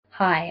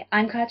Hi,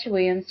 I'm Katja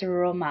Williams, the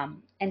Rural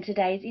Mum, and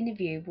today's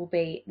interview will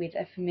be with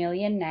a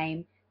familiar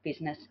name,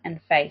 business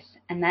and face,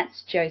 and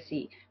that's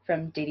Josie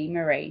from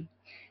Didimeri.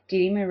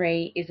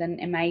 Didimeri is an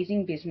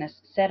amazing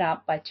business set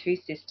up by two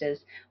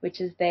sisters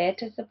which is there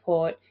to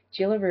support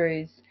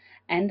Jillaroos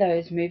and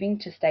those moving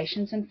to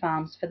stations and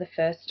farms for the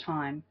first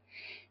time.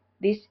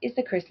 This is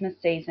the Christmas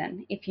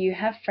season. If you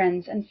have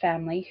friends and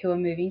family who are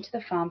moving to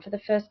the farm for the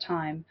first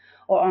time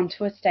or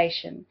onto a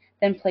station,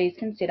 then please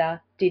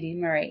consider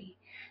Didimeri.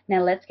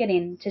 Now let's get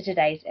into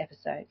today's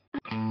episode.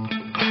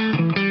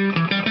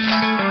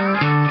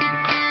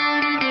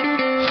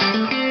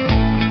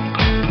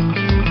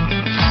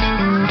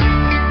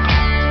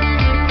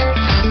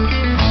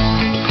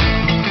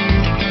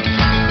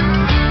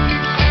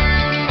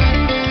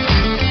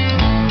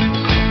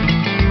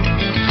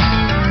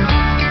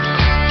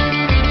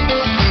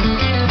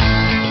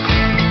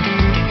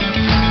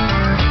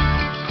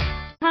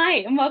 Hi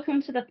and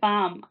welcome to the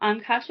farm.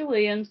 I'm Katja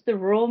Williams, the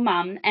Rural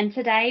Mum, and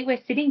today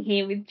we're sitting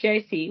here with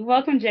Josie.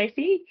 Welcome,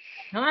 Josie.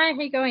 Hi, how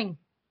you going?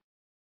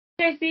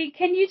 Josie,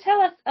 can you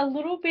tell us a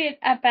little bit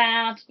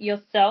about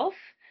yourself,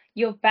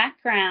 your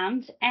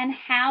background, and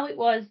how it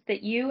was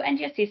that you and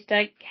your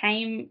sister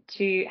came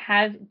to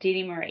have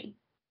Didimeri?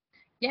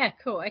 Yeah,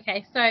 cool.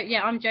 Okay, so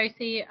yeah, I'm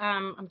Josie.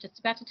 I'm just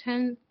about to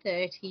turn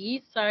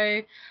 30.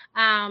 So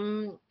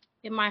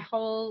in my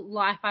whole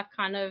life, I've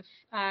kind of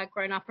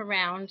grown up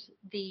around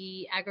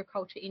the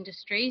agriculture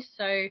industry.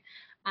 So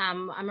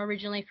I'm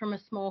originally from a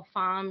small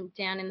farm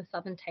down in the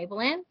southern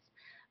tablelands,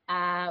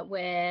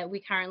 where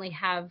we currently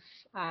have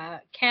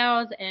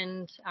cows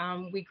and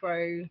we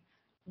grow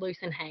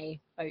lucerne hay,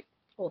 oat,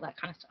 all that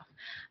kind of stuff.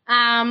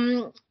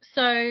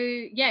 So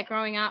yeah,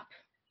 growing up,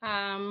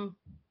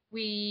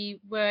 we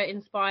were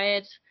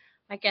inspired,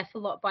 I guess, a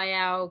lot by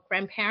our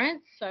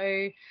grandparents.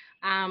 So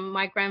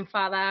my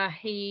grandfather,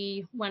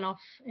 he went off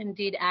and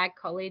did ag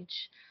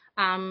college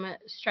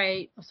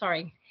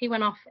he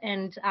went off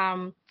and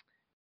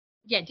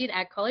did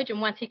ag college.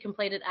 And once he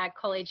completed ag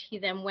college, he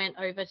then went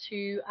over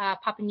to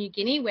Papua New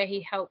Guinea, where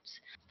he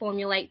helped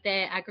formulate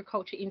their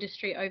agriculture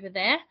industry over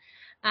there.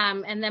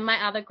 And then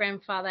my other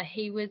grandfather,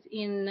 he was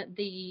in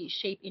the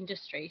sheep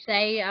industry.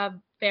 They are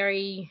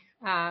very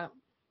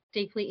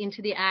deeply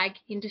into the ag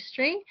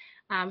industry.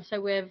 So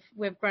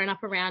we've grown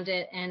up around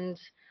it, and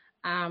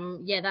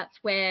that's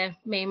where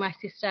me and my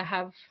sister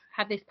have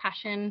this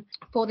passion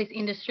for this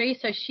industry.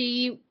 So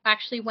she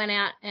actually went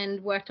out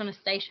and worked on a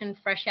station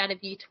fresh out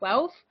of year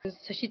 12.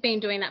 So she's been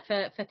doing that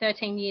for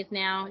 13 years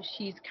now.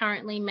 She's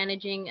currently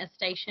managing a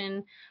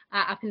station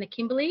up in the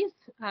Kimberleys.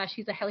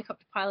 She's a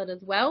helicopter pilot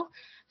as well.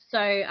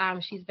 So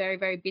she's very,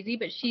 very busy,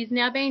 but she's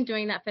now been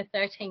doing that for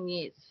 13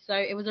 years. So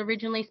it was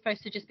originally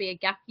supposed to just be a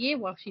gap year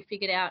while she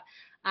figured out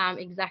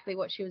exactly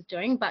what she was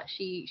doing, but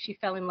she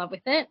fell in love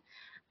with it.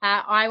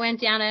 I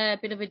went down a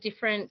bit of a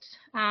different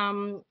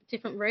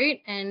route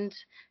and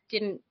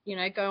didn't,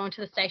 go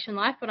onto the station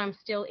life, but I'm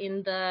still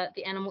in the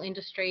animal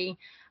industry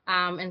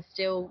and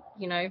still,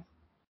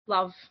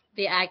 love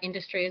the ag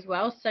industry as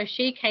well. So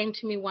she came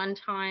to me one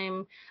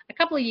time a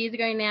couple of years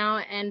ago now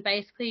and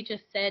basically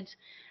just said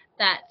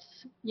that,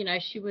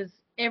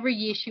 every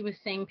year she was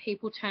seeing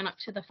people turn up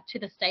to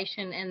the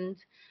station and,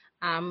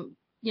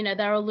 they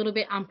were a little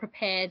bit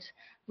unprepared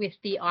with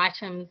the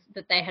items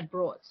that they had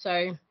brought.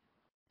 So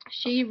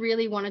she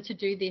really wanted to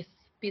do this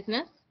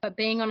business, but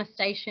being on a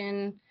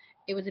station,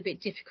 it was a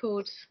bit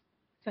difficult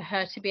for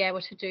her to be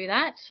able to do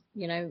that.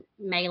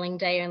 Mailing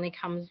day only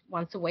comes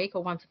once a week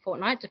or once a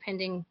fortnight,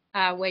 depending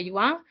where you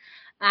are.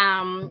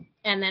 And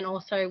then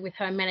also with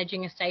her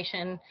managing a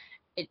station,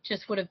 it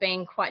just would have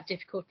been quite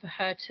difficult for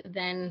her to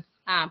then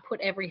put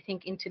everything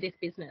into this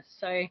business.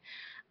 So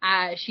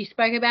she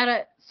spoke about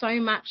it so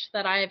much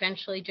that I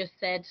eventually just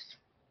said,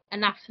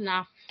 enough's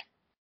enough.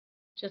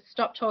 Just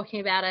stop talking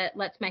about it.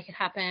 Let's make it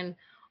happen.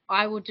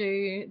 I will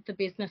do the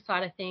business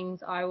side of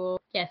things. I will,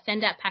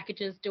 send out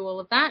packages, do all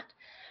of that.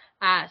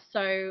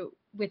 So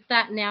with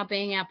that now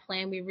being our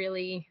plan, we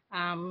really,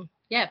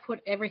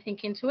 put everything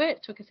into it.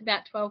 It took us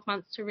about 12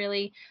 months to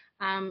really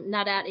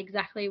nut out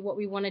exactly what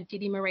we wanted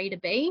Didimeri to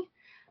be.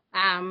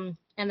 And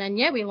then,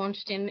 we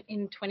launched in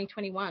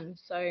 2021.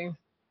 So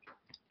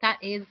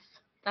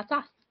that's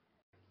us.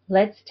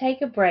 Let's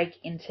take a break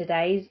in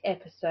today's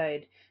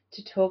episode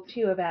to talk to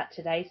you about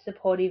today's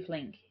supportive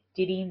link,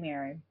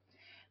 Didimeri,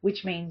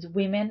 which means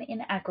Women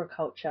in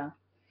Agriculture.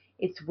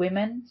 It's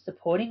women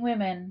supporting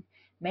women,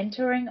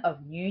 mentoring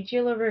of new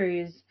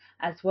Jillaroos,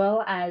 as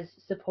well as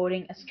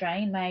supporting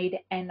Australian-made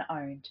and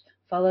owned.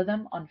 Follow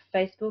them on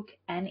Facebook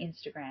and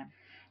Instagram.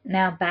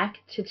 Now back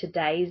to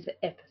today's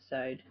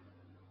episode.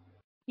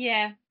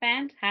 Yeah,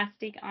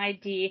 fantastic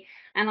idea.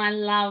 And I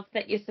love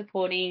that you're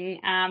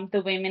supporting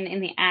the women in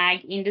the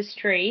ag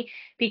industry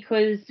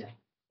because,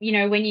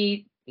 when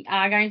you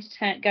are going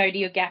to go to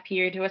your gap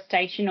year to a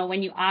station, or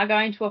when you are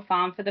going to a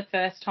farm for the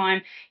first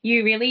time,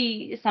 you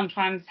really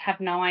sometimes have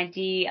no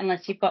idea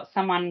unless you've got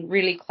someone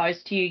really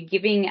close to you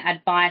giving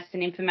advice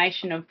and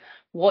information of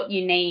what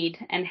you need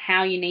and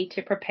how you need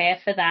to prepare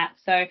for that.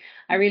 So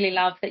I really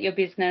love that your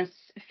business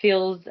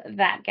fills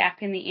that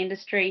gap in the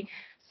industry.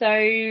 So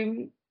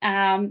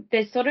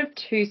there's sort of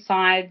two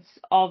sides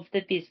of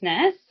the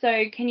business.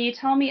 So can you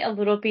tell me a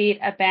little bit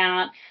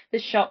about the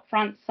shop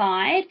front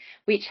side,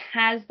 which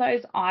has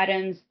those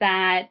items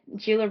that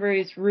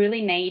Gillaroos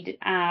really need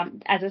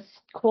as a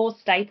core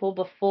staple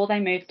before they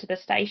move to the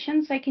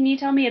station? So can you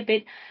tell me a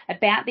bit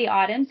about the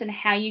items and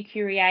how you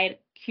curated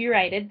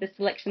the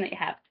selection that you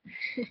have?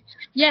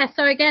 Yeah,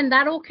 so again,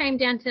 that all came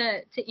down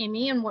to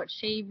Emmy and what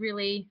she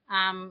really,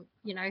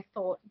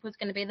 thought was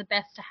going to be the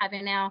best to have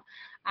in our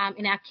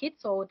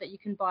kits, or that you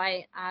can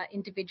buy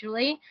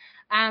individually.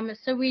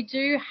 So we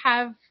do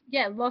have,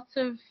 lots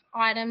of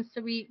items.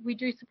 So we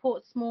do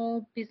support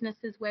small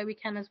businesses where we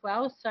can as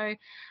well. So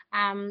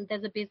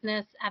there's a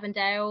business,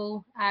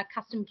 Avondale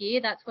Custom Gear.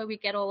 That's where we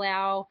get all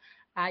our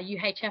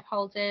UHF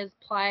holders,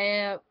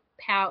 plier,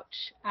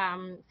 pouch,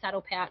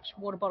 saddle pouch,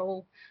 water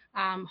bottle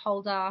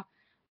holder.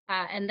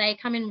 And they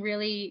come in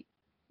really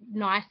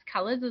nice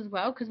colors as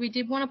well, because we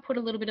did want to put a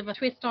little bit of a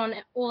twist on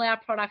all our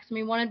products, and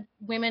we wanted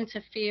women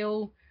to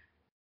feel,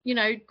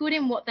 good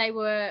in what they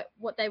were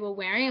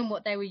wearing and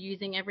what they were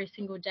using every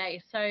single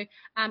day. So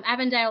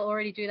Avondale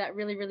already do that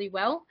really, really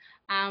well.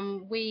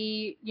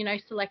 We,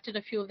 selected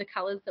a few of the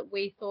colors that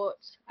we thought,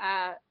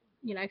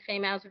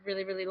 females would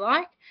really, really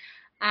like.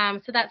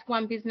 So that's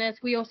one business.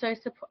 We also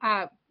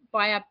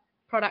buy our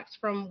products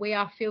from We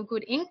Are Feel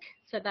Good Inc.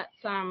 So that's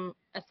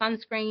a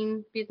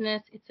sunscreen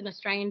business. It's an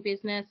Australian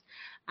business.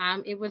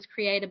 It was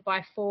created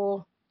by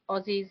 4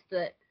 Aussies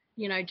that,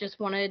 just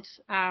wanted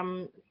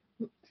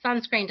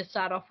sunscreen to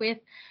start off with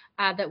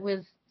that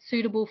was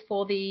suitable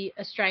for the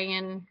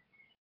Australian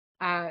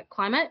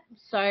climate.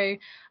 So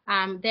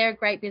they're a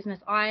great business.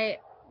 I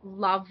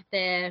love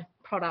their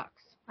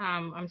products.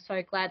 I'm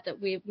so glad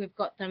that we've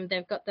got them.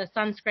 They've got the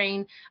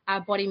sunscreen,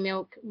 body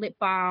milk, lip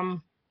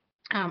balm,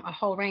 a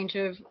whole range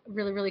of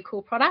really, really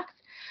cool products.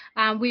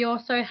 We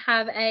also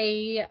have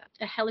a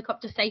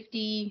helicopter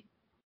safety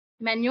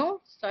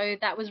manual. So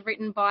that was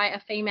written by a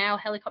female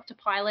helicopter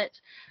pilot,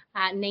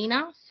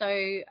 Nina. So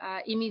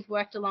Emmy's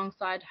worked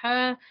alongside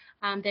her.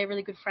 They're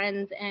really good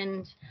friends.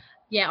 And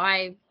yeah,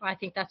 I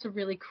think that's a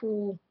really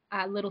cool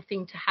little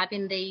thing to have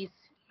in these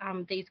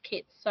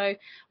kits. So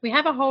we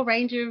have a whole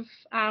range of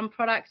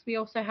products. We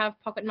also have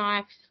pocket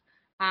knives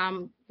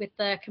with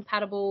the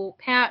compatible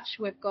pouch.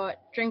 We've got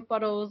drink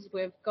bottles.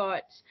 We've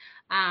got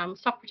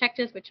sock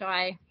protectors, which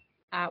I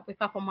whip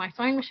up on my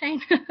sewing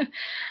machine.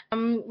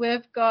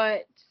 We've got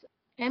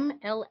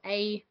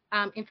MLA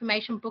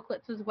information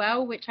booklets as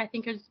well, which I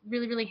think is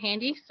really, really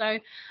handy. So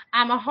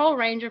a whole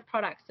range of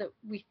products that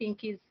we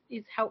think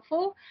is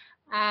helpful.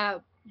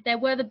 There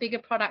were the bigger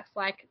products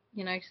like,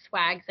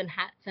 swags and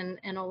hats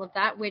and all of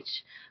that,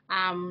 which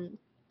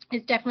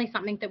is definitely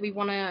something that we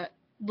want to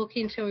look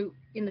into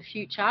in the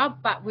future.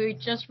 But we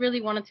just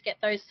really wanted to get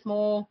those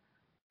small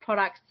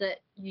products that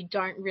you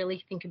don't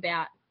really think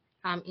about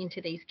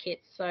into these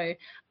kits. So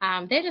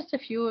they're just a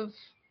few of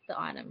the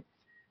items.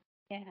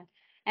 Yeah.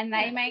 And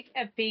they make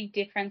a big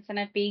difference and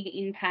a big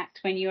impact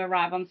when you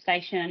arrive on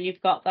station and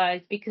you've got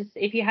those, because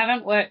if you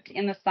haven't worked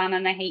in the sun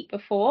and the heat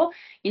before,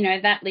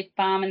 that lip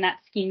balm and that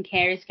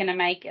skincare is going to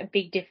make a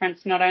big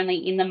difference, not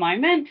only in the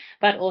moment,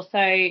 but also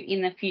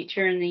in the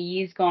future and the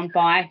years gone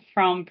by,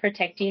 from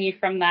protecting you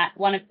from that.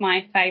 One of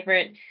my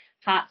favorite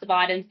parts of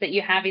items that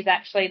you have is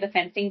actually the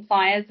fencing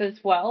pliers as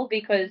well,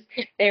 because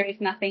there is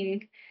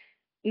nothing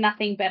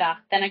better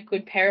than a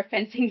good pair of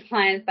fencing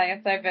pliers. They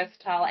are so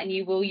versatile, and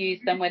you will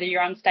use them whether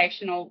you're on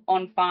station or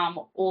on farm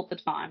all the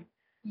time.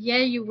 Yeah,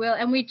 you will.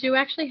 And we do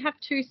actually have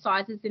 2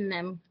 sizes in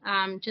them,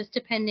 just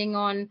depending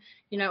on,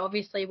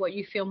 obviously what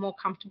you feel more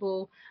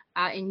comfortable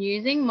in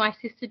using. My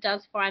sister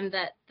does find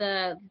that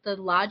the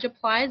larger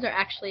pliers are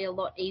actually a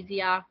lot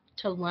easier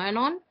to learn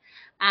on.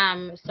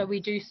 So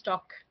we do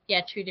stock,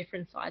 2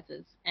 different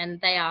sizes,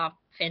 and they are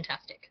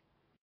fantastic.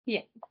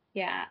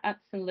 Yeah,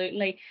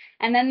 absolutely.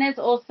 And then there's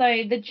also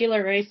the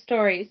Jillaroo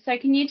stories. So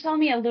can you tell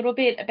me a little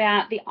bit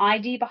about the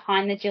idea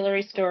behind the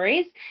Jillaroo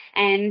stories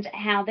and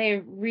how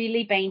they've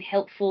really been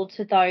helpful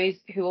to those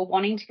who are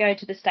wanting to go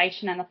to the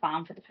station and the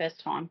farm for the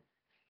first time?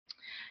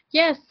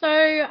 Yeah, so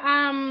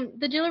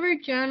the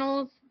Jillaroo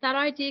journals, that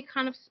idea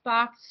kind of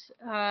sparked,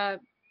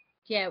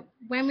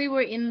 when we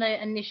were in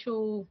the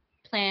initial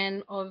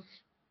plan of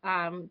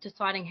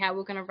deciding how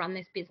we're going to run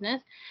this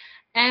business.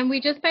 And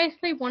we just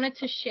basically wanted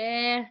to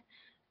share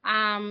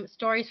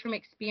stories from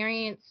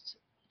experienced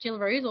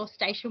Jillaroos or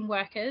station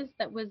workers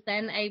that was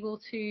then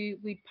able to,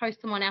 we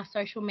post them on our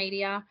social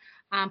media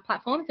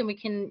platforms, and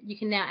you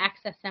can now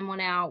access them on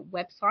our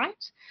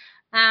website.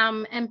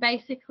 And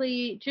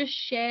basically just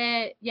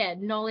share,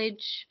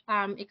 knowledge,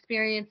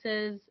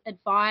 experiences,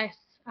 advice,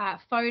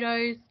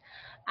 photos.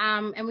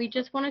 And we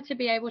just wanted to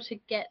be able to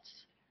get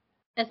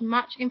as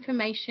much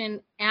information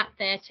out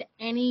there to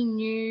any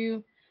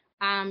new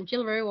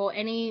Jillaroo or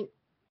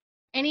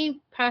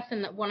any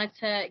person that wanted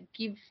to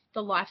give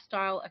the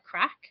lifestyle a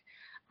crack,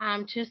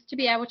 just to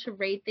be able to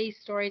read these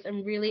stories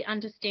and really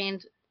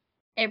understand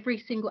every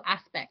single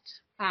aspect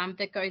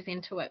that goes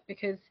into it.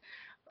 Because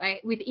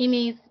with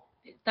Emmy's,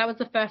 that was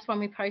the first one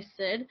we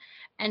posted,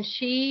 and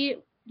she,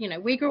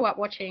 we grew up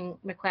watching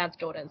McLeod's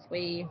Daughters.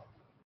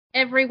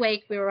 Every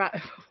week we were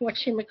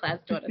watching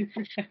McLeod's Daughters,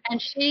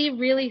 and she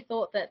really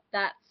thought that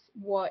that's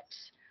what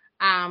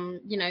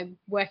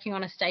working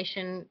on a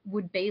station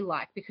would be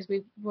like, because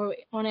we were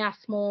on our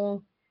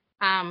small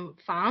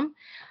farm.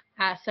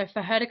 So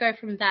for her to go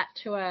from that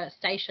to a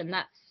station,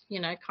 that's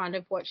kind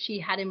of what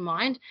she had in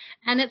mind.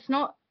 And it's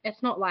not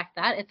like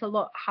that. It's a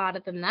lot harder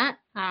than that.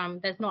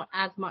 There's not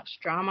as much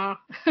drama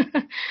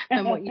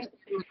than what you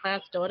see in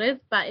McLeod's Daughters,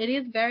 but it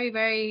is very,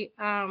 very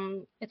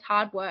it's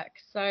hard work.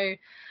 So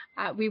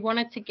we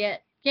wanted to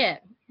get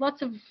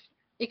lots of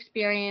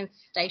experienced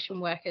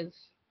station workers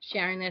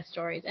sharing their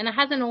stories. And it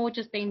hasn't all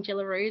just been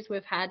Jillaroos.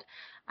 We've had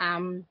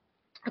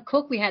a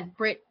cook. We had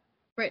Britt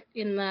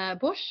in the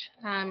bush.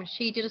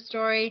 She did a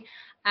story.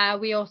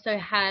 We've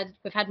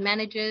had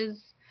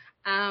managers.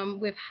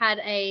 We've had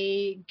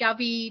a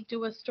Govey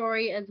do a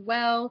story as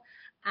well.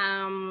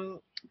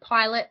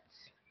 Pilots.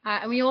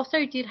 And we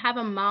also did have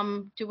a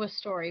mum do a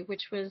story,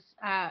 which was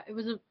it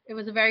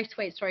was a very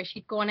sweet story.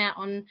 She'd gone out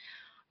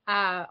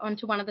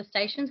onto one of the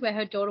stations where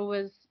her daughter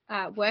was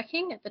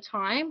working at the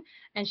time,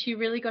 and she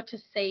really got to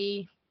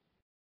see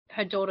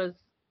her daughter's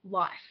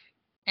life.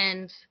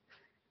 And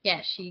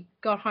she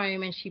got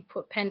home and she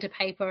put pen to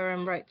paper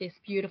and wrote this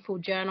beautiful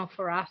journal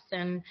for us.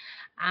 And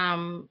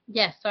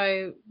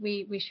so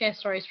we share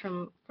stories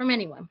from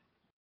anyone.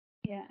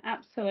 Yeah,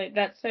 absolutely.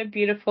 That's so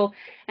beautiful.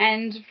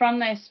 And from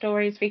those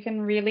stories, we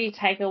can really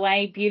take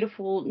away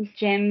beautiful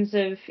gems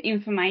of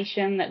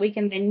information that we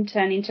can then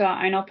turn into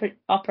our own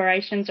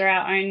operations or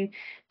our own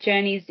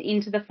journeys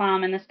into the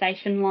farm and the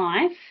station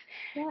life.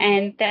 Yeah.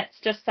 And that's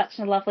just such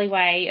a lovely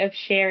way of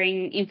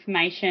sharing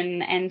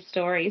information and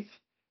stories.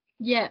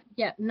 Yeah.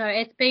 No,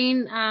 it's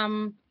been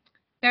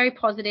very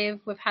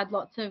positive. We've had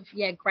lots of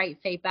great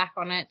feedback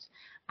on it.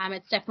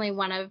 It's definitely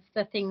one of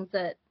the things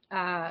that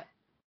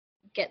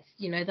gets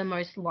the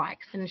most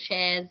likes and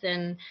shares,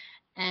 and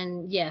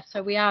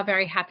so we are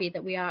very happy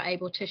that we are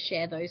able to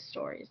share those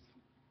stories.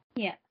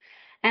 Yeah.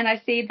 And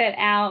I see that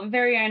our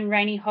very own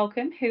Rainey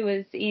Holcomb, who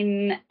was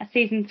in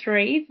season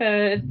 3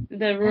 for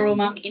the Rural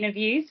Mum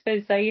interviews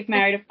for So You've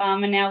Married a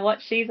Farmer Now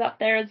What, she's up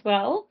there as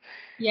well.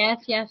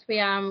 Yes, we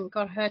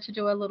got her to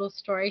do a little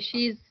story.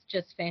 She's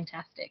just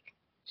fantastic.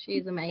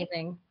 She's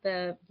amazing.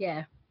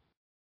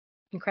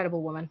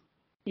 Incredible woman.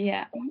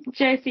 Yeah.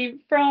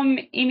 Josie, from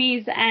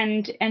Emmy's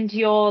and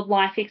your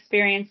life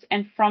experience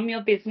and from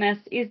your business,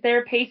 is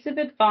there a piece of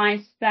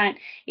advice that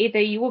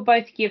either you were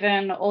both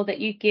given or that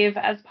you give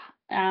as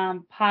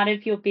part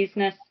of your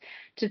business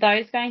to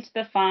those going to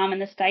the farm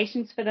and the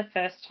stations for the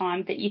first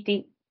time that you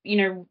think,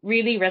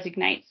 really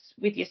resonates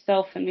with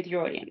yourself and with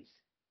your audience?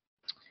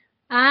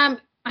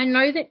 I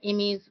know that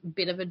Emmy's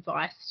bit of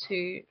advice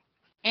to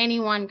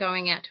anyone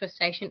going out to a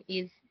station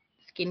is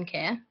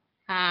skincare.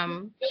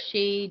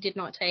 She did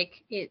not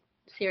take it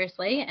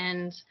seriously,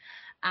 and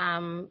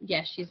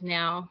she's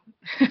now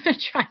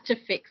trying to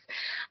fix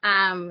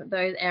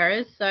those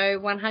errors. So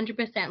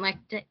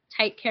 100%,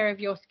 take care of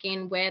your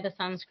skin, wear the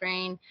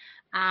sunscreen.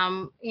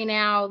 In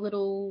our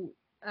little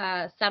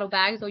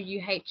saddlebags or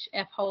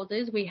UHF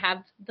holders, we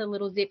have the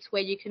little zips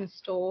where you can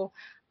store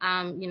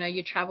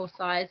your travel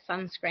size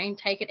sunscreen.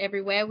 Take it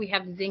everywhere. We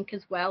have zinc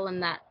as well,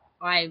 and that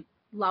I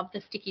love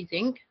the sticky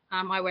zinc.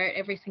 I wear it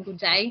every single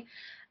day,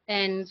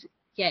 and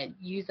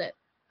use it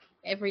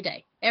every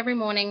day, every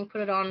morning.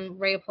 Put it on,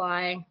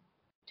 reapply.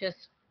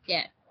 Just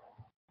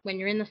when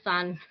you're in the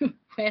sun,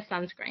 wear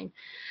sunscreen.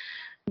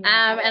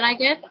 And I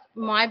guess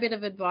my bit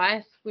of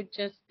advice would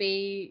just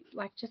be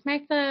just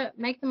make the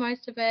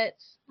most of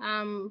it.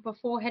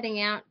 Before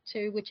heading out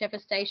to whichever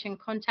station,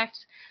 contact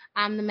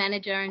the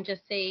manager and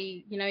just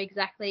see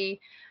exactly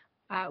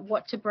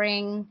what to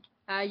bring.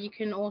 You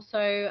can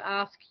also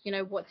ask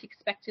what's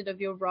expected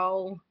of your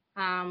role.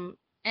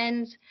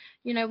 And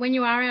when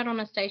you are out on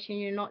a station,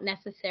 you're not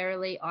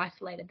necessarily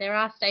isolated. There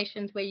are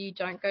stations where you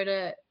don't go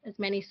to as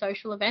many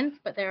social events,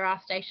 but there are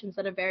stations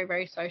that are very,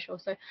 very social.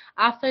 So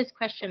ask those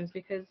questions,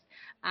 because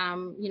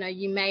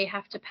you may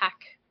have to pack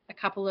a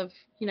couple of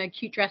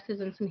cute dresses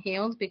and some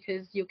heels,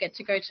 because you'll get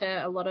to go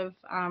to a lot of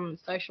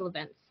social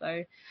events.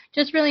 So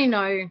just really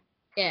know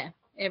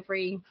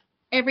every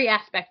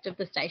aspect of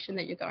the station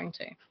that you're going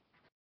to.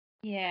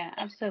 Yeah,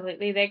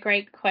 absolutely. They're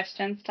great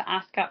questions to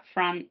ask up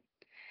front.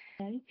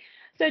 Okay.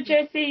 So,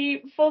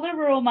 Josie, for the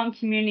Rural Mum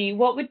community,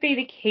 what would be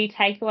the key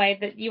takeaway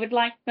that you would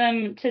like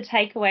them to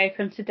take away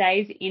from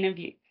today's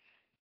interview?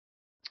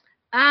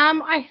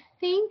 I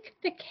think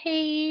the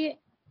key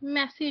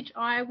message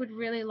I would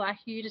really like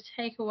you to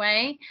take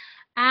away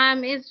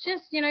is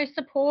just,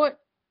 support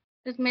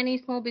as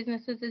many small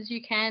businesses as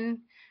you can.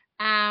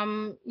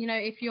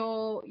 If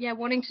you're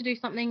wanting to do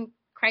something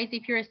crazy,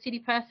 if you're a city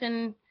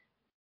person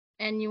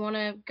and you want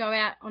to go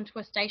out onto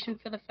a station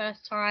for the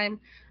first time,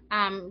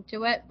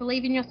 Do it.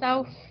 Believe in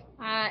yourself.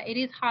 It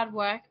is hard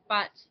work,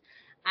 but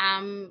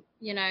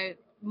you know,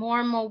 more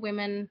and more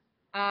women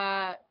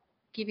are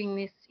giving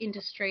this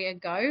industry a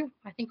go.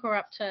 I think we're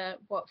up to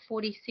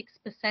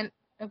 46%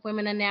 of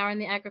women are now in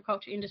the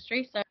agriculture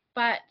industry. So,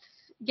 but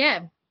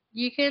yeah,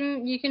 you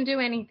can do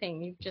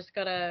anything. You've just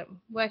got to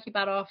work your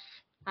butt off.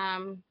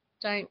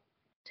 Don't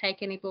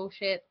take any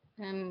bullshit,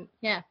 and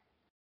yeah.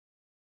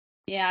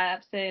 Yeah, I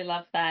absolutely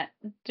love that.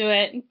 Do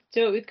it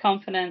with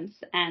confidence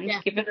and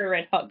Yeah, give it a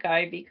red hot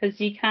go, because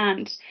you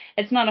can't,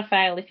 it's not a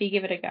fail if you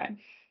give it a go.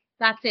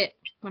 that's it.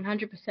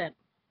 100%.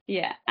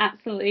 Yeah,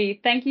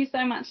 absolutely. Thank you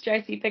so much,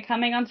 Josie, for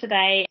coming on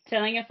today,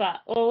 telling us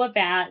all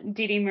about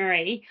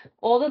Didimeri.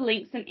 All the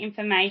links and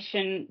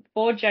information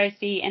for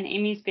Josie and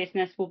Emmy's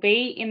business will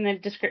be in the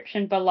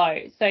description below.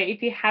 So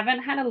if you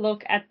haven't had a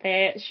look at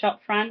their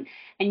shop front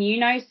and you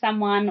know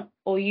someone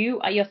or you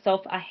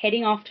yourself are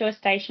heading off to a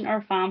station or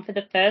a farm for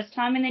the first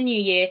time in the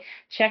new year,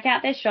 check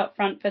out their shop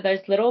front for those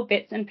little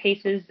bits and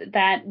pieces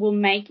that will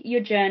make your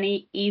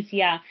journey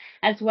easier,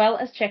 as well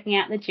as checking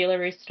out the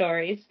Jillaroo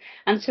stories.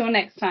 Until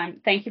next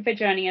time, thank you for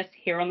joining us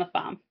here on the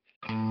farm.